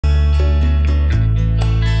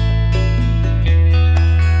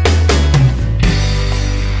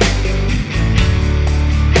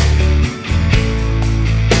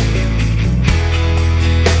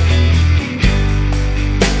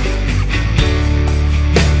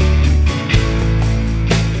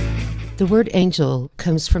The word angel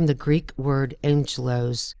comes from the Greek word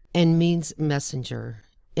angelos and means messenger.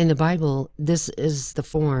 In the Bible, this is the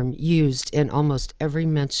form used in almost every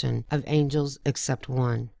mention of angels except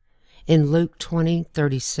one. In Luke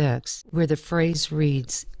 20:36, where the phrase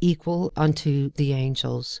reads, equal unto the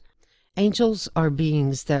angels. Angels are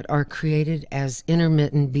beings that are created as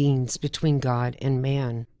intermittent beings between God and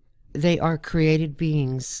man. They are created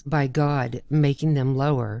beings by God, making them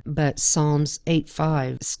lower, but Psalms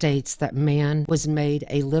 8:5 states that man was made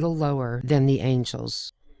a little lower than the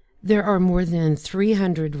angels. There are more than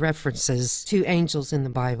 300 references to angels in the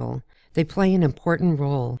Bible. They play an important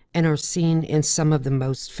role and are seen in some of the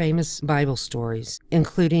most famous Bible stories,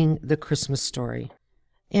 including the Christmas story.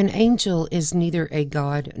 An angel is neither a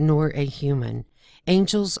god nor a human.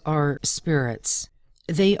 Angels are spirits.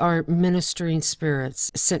 They are ministering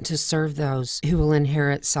spirits sent to serve those who will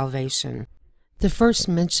inherit salvation. The first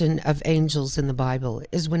mention of angels in the Bible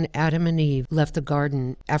is when Adam and Eve left the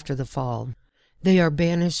garden after the fall. They are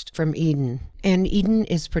banished from Eden, and Eden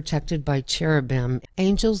is protected by cherubim,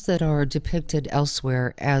 angels that are depicted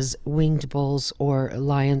elsewhere as winged bulls or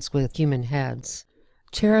lions with human heads.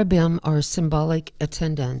 Cherubim are symbolic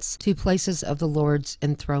attendants to places of the Lord's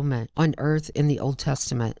enthronement on earth in the Old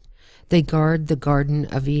Testament. They guard the Garden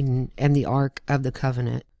of Eden and the Ark of the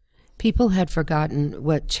Covenant. People had forgotten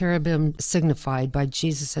what cherubim signified by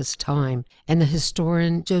Jesus' time, and the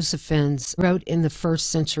historian Josephus wrote in the 1st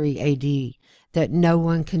century A.D. that no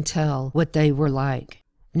one can tell what they were like.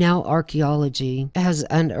 Now archaeology has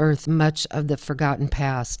unearthed much of the forgotten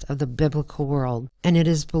past of the biblical world, and it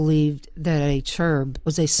is believed that a cherub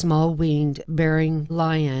was a small winged bearing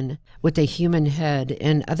lion with a human head,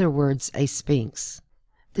 in other words, a sphinx.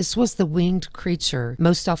 This was the winged creature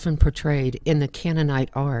most often portrayed in the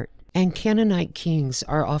Canaanite art, and Canaanite kings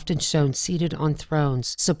are often shown seated on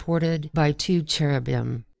thrones supported by 2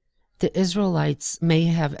 cherubim. The Israelites may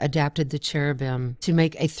have adapted the cherubim to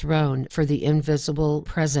make a throne for the invisible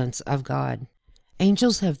presence of God.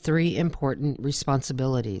 Angels have 3 important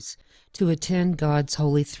responsibilities: to attend God's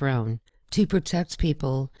holy throne, to protect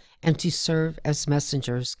people, and to serve as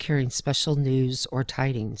messengers carrying special news or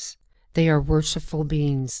tidings. They are worshipful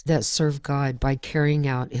beings that serve God by carrying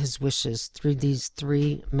out his wishes through these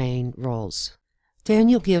 3 main roles.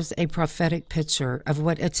 Daniel gives a prophetic picture of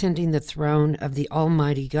what attending the throne of the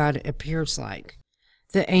Almighty God appears like.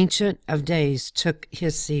 The Ancient of Days took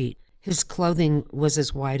his seat. His clothing was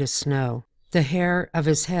as white as snow. The hair of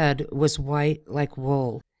his head was white like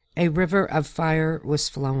wool. A river of fire was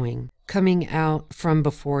flowing, coming out from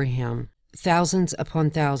before him. Thousands upon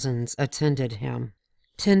thousands attended him.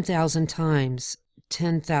 10,000 times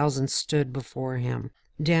 10,000 stood before him.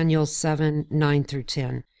 Daniel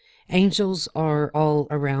 7:9-10. Angels are all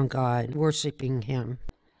around God, worshiping him.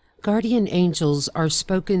 Guardian angels are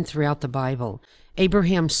spoken throughout the Bible.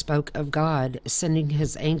 Abraham spoke of God sending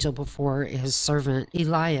his angel before his servant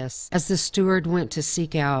Elias as the steward went to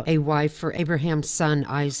seek out a wife for Abraham's son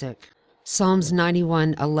Isaac. Psalms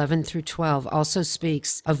 91:11-12 also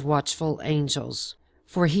speaks of watchful angels.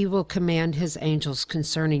 For he will command his angels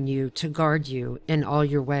concerning you to guard you in all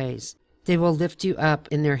your ways. They will lift you up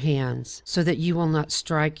in their hands, so that you will not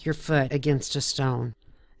strike your foot against a stone.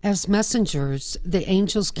 As messengers, the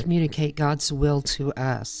angels communicate God's will to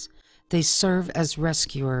us. They serve as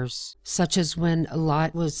rescuers, such as when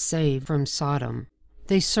Lot was saved from Sodom.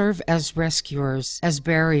 They serve as rescuers, as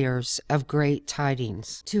barriers of great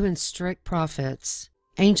tidings, to instruct prophets.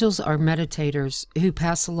 Angels are meditators who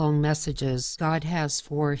pass along messages God has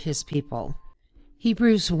for his people.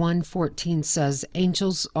 Hebrews 1:14 says,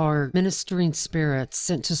 angels are ministering spirits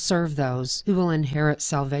sent to serve those who will inherit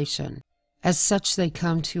salvation. As such, they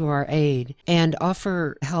come to our aid and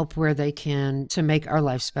offer help where they can to make our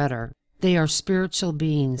lives better. They are spiritual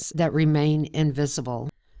beings that remain invisible.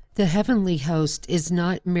 The heavenly host is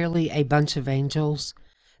not merely a bunch of angels.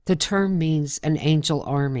 The term means an angel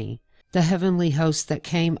army. The heavenly host that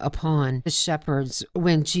came upon the shepherds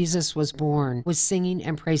when Jesus was born was singing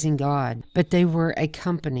and praising God, but they were a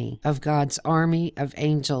company of God's army of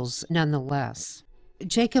angels nonetheless.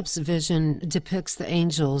 Jacob's vision depicts the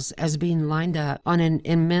angels as being lined up on an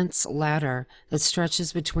immense ladder that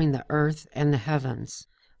stretches between the earth and the heavens.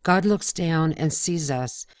 God looks down and sees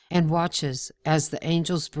us and watches as the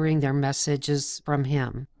angels bring their messages from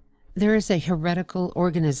him. There is a heretical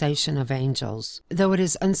organization of angels. Though it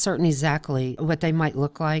is uncertain exactly what they might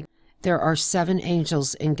look like, there are 7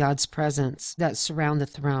 angels in God's presence that surround the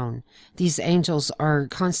throne. These angels are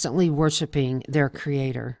constantly worshiping their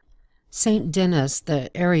Creator. Saint Denis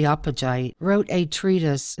the Areopagite wrote a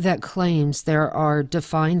treatise that claims there are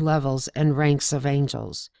defined levels and ranks of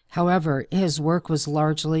angels. However, his work was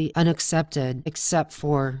largely unaccepted except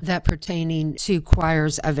for that pertaining to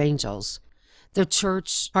choirs of angels. The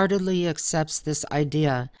Church heartily accepts this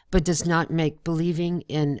idea, but does not make believing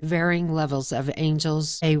in varying levels of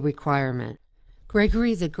angels a requirement.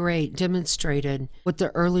 Gregory the Great demonstrated what the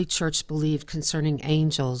early Church believed concerning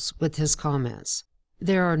angels with his comments.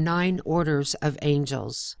 There are 9 orders of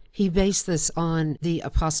angels. He based this on the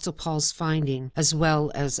Apostle Paul's finding as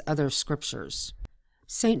well as other scriptures.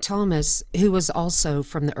 St. Thomas, who was also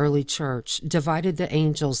from the early church, divided the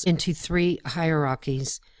angels into 3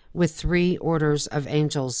 hierarchies with 3 orders of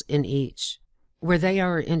angels in each. Where they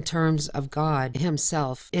are in terms of God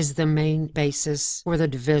himself is the main basis for the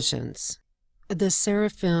divisions. The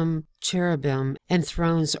seraphim, cherubim, and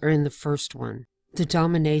thrones are in the first one. The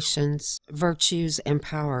dominations, virtues, and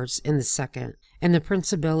powers in the second, and the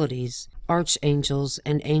principalities, archangels,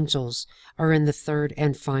 and angels are in the third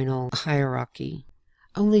and final hierarchy.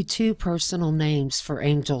 Only 2 personal names for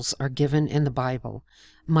angels are given in the Bible,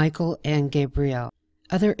 Michael and Gabriel.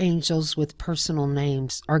 Other angels with personal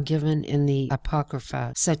names are given in the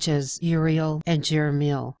Apocrypha, such as Uriel and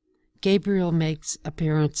Jeremiel. Gabriel makes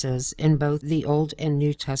appearances in both the Old and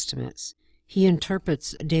New Testaments. He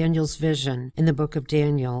interprets Daniel's vision in the book of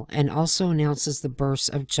Daniel and also announces the births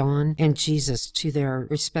of John and Jesus to their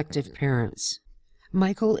respective parents.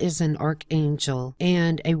 Michael is an archangel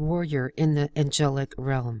and a warrior in the angelic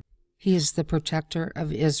realm. He is the protector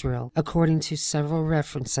of Israel, according to several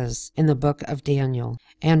references in the book of Daniel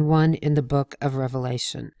and one in the book of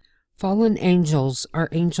Revelation. Fallen angels are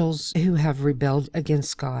angels who have rebelled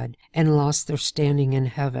against God and lost their standing in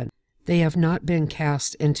heaven. They have not been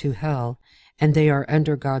cast into hell, and they are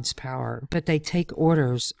under God's power, but they take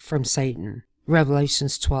orders from Satan.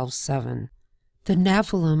 Revelations 12:7. The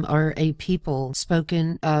Nephilim are a people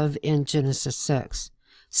spoken of in Genesis 6.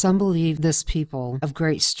 Some believe this people of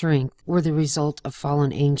great strength were the result of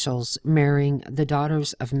fallen angels marrying the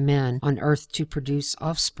daughters of men on earth to produce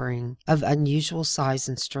offspring of unusual size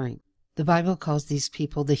and strength. The Bible calls these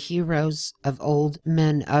people the heroes of old,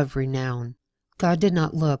 men of renown. God did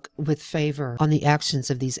not look with favor on the actions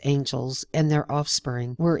of these angels, and their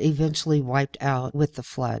offspring were eventually wiped out with the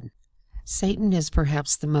flood. Satan is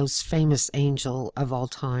perhaps the most famous angel of all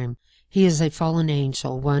time. He is a fallen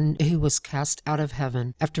angel, one who was cast out of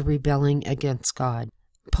heaven after rebelling against God.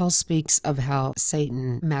 Paul speaks of how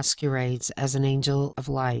Satan masquerades as an angel of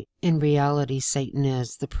light. In reality, Satan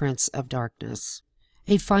is the prince of darkness.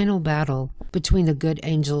 A final battle between the good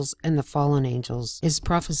angels and the fallen angels is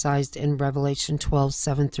prophesied in Revelation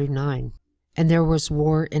 12:7-9. And there was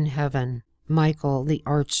war in heaven. Michael, the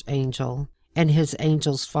archangel, and his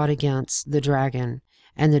angels fought against the dragon,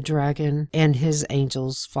 and the dragon and his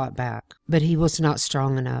angels fought back. But he was not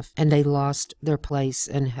strong enough, and they lost their place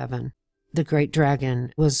in heaven. The great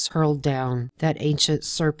dragon was hurled down, that ancient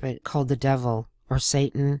serpent called the devil, or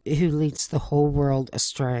Satan, who leads the whole world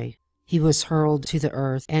astray. He was hurled to the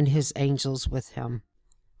earth, and his angels with him.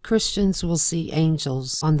 Christians will see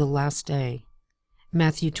angels on the last day.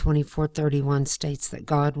 Matthew 24:31 states that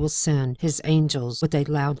God will send his angels with a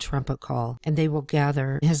loud trumpet call, and they will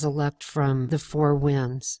gather his elect from the 4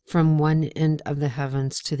 winds, from one end of the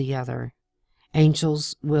heavens to the other.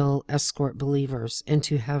 Angels will escort believers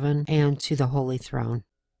into heaven and to the holy throne.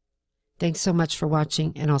 Thanks so much for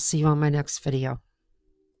watching, and I'll see you on my next video.